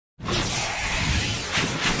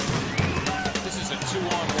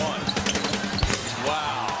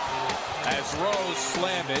Rose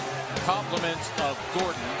slammed it. Compliments of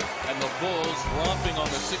Gordon, and the Bulls romping on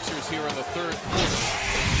the Sixers here in the third quarter.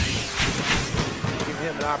 Give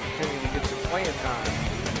him an opportunity to get some playing time.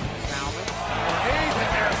 Salmon. And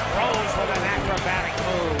there's Rose with an acrobatic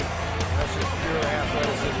move. That's just pure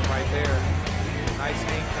athleticism right there. Nice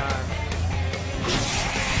hang time.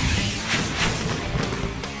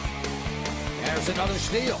 There's another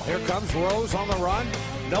steal. Here comes Rose on the run.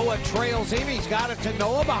 Noah trails him. He's got it to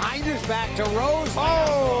Noah. Behind his back to Rose.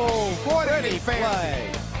 Oh, boy, pretty play.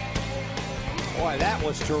 Boy, that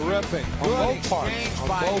was terrific. Good exchange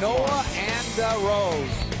by Noah and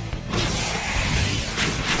Rose.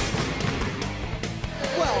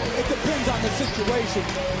 Well, it depends on the situation.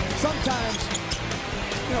 Sometimes,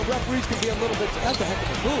 you know, referees can be a little bit, that's a heck of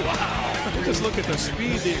a move. Wow. Just look at the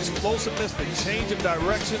speed, the explosiveness, the change of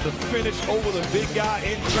direction, the finish over the big guy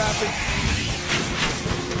in traffic.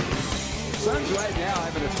 Suns right now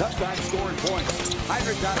having a tough time scoring points.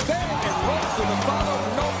 Heinrich got there and Rose to the follow.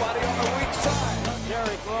 Nobody on the weak side.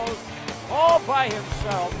 Derrick Rose all by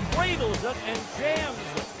himself, cradles it and jams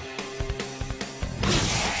it.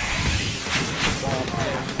 Ball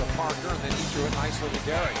passes to Parker, and then he threw it nicely to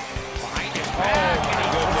Derrick. Behind his back.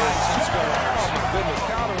 Goodness,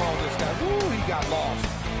 counter on this guy. Woo, he got lost.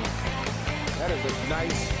 That is a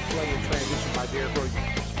nice play in transition by Derrick Rose.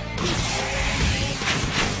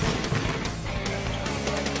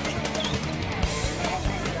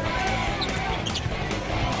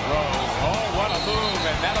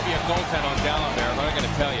 And that'll be a goaltend on down there. But I'm going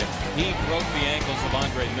to tell you, he broke the ankles of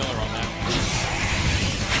Andre Miller on that.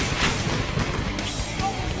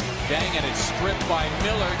 Dang it, it's stripped by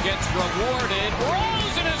Miller, gets rewarded.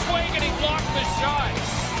 Rose in his wake, and he blocked the shot.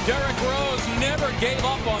 Derrick Rose never gave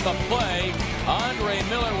up on the play. Andre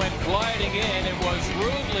Miller went gliding in. It was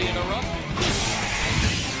rudely interrupted.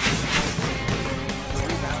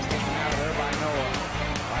 Rebound taken out of there by Noah.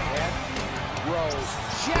 By head. Rose.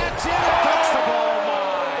 Jets in it. Touch the ball.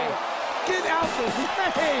 Get out the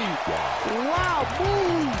way. Wow,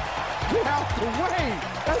 move. Get out the way.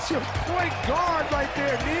 That's your point guard right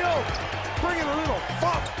there, Neil. Bringing a little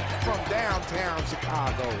funk from downtown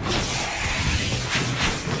Chicago.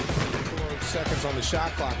 4 seconds on the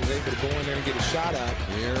shot clock. Was able to go in there and get a shot up.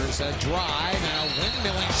 Here's a drive and a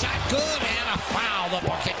windmilling shot. Good, and a foul. The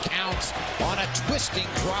bucket counts on a twisting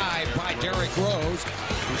drive by Derrick Rose.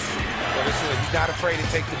 But he's not afraid to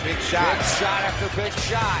take the big shot. Big shot after big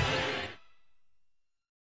shot.